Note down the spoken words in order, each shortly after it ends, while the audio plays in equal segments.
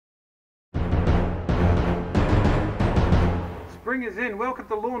spring is in. Welcome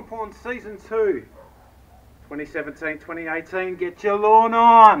to Lawnporn Season 2. 2017-2018, get your lawn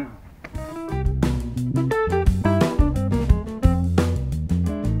on!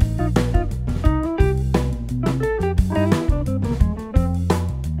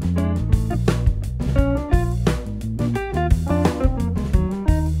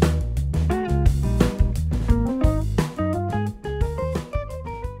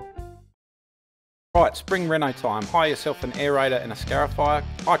 Right, spring reno time. Hire yourself an aerator and a scarifier.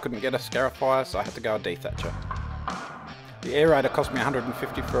 I couldn't get a scarifier, so I had to go a dethatcher. The aerator cost me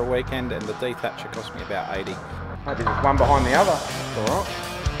 $150 for a weekend, and the dethatcher cost me about $80. Maybe just one behind the other. Alright.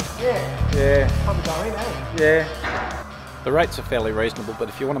 Yeah. Yeah. Probably go in, eh? Yeah. The rates are fairly reasonable, but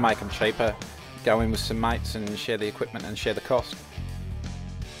if you want to make them cheaper, go in with some mates and share the equipment and share the cost.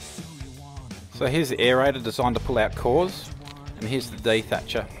 So here's the aerator designed to pull out cores, and here's the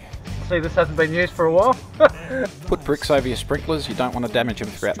dethatcher. See, this hasn't been used for a while. Put bricks over your sprinklers, you don't want to damage them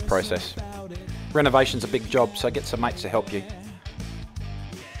throughout the process. Renovation's a big job, so get some mates to help you.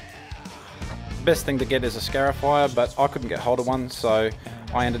 The best thing to get is a scarifier, but I couldn't get hold of one, so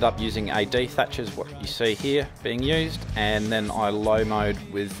I ended up using a dethatcher, what you see here being used, and then I low mowed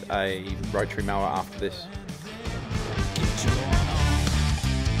with a rotary mower after this.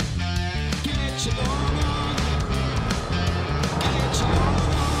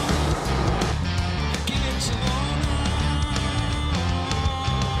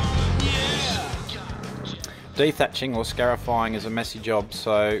 Dethatching or scarifying is a messy job,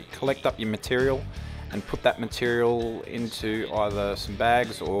 so collect up your material and put that material into either some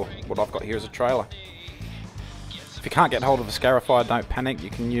bags or what I've got here is a trailer. If you can't get hold of a scarifier, don't panic.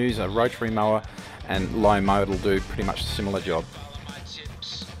 You can use a rotary mower, and low mow will do pretty much a similar job.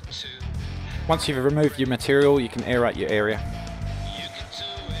 Once you've removed your material, you can aerate your area.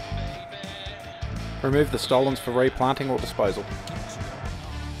 Remove the stolons for replanting or disposal.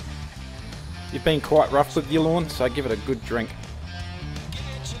 You've been quite rough with your lawn, so give it a good drink.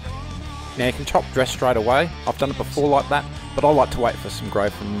 Now you can top dress straight away. I've done it before like that, but I like to wait for some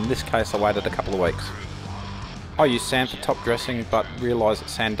growth, and in this case I waited a couple of weeks. I use sand for top dressing, but realise that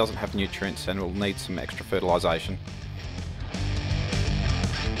sand doesn't have nutrients and will need some extra fertilisation.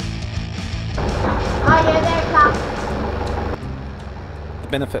 The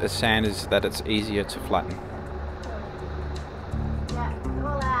benefit of sand is that it's easier to flatten.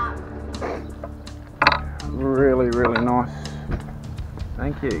 Really nice.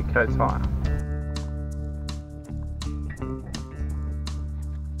 Thank you, coat's high.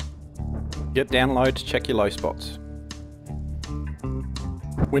 Get down low to check your low spots.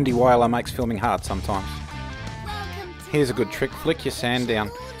 Windy whaler makes filming hard sometimes. Here's a good trick, flick your sand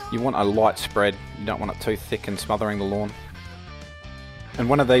down. You want a light spread, you don't want it too thick and smothering the lawn. And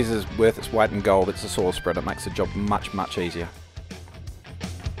one of these is worth its weight in gold. It's a soil spread, it makes the job much easier.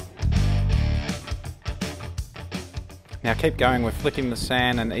 Now keep going with flicking the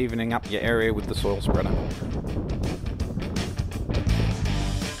sand and evening up your area with the soil spreader.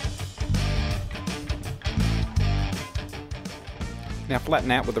 Now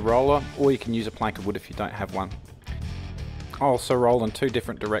flatten out with a roller, or you can use a plank of wood if you don't have one. I also roll in two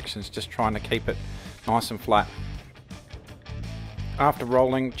different directions, just trying to keep it nice and flat. After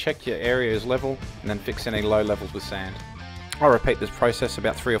rolling, check your area is level and then fix any low levels with sand. I repeat this process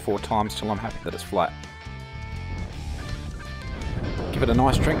about 3 or 4 times till I'm happy that it's flat. Give it a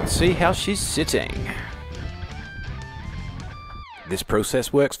nice drink and see how she's sitting. This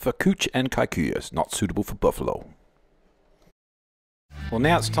process works for cooch and kikuyus, not suitable for buffalo. Well,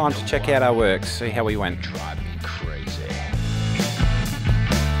 now it's time to check out our work, see how we went.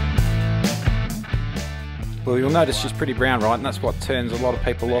 Well, you'll notice she's pretty brown, right? And that's what turns a lot of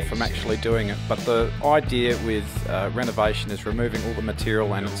people off from actually doing it. But the idea with renovation is removing all the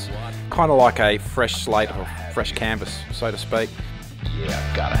material, and it's kind of like a fresh slate or fresh canvas, so to speak.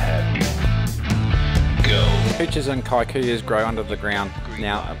 Yeah, gotta have you. Go. Cooches and kikuyus grow under the ground.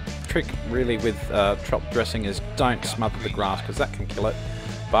 Now, a trick really with top dressing is don't smother the grass, because that can kill it,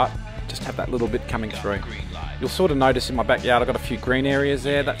 but just have that little bit coming through. You'll sort of notice in my backyard I've got a few green areas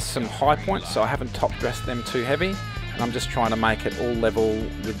there. That's some high points, so I haven't top dressed them too heavy, and I'm just trying to make it all level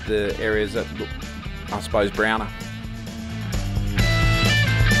with the areas that look, I suppose, browner.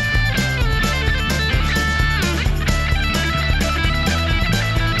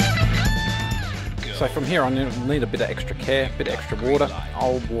 So from here on, you'll need a bit of extra care, a bit of extra water.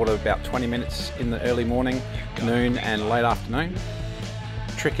 I'll water about 20 minutes in the early morning, noon and late afternoon.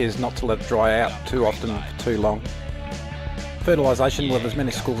 The trick is not to let it dry out too often for too long. Fertilisation, well, there's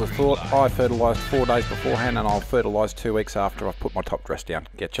many schools of thought. I fertilised 4 days beforehand, and I'll fertilise 2 weeks after I've put my top dress down.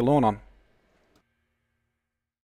 Get your lawn on.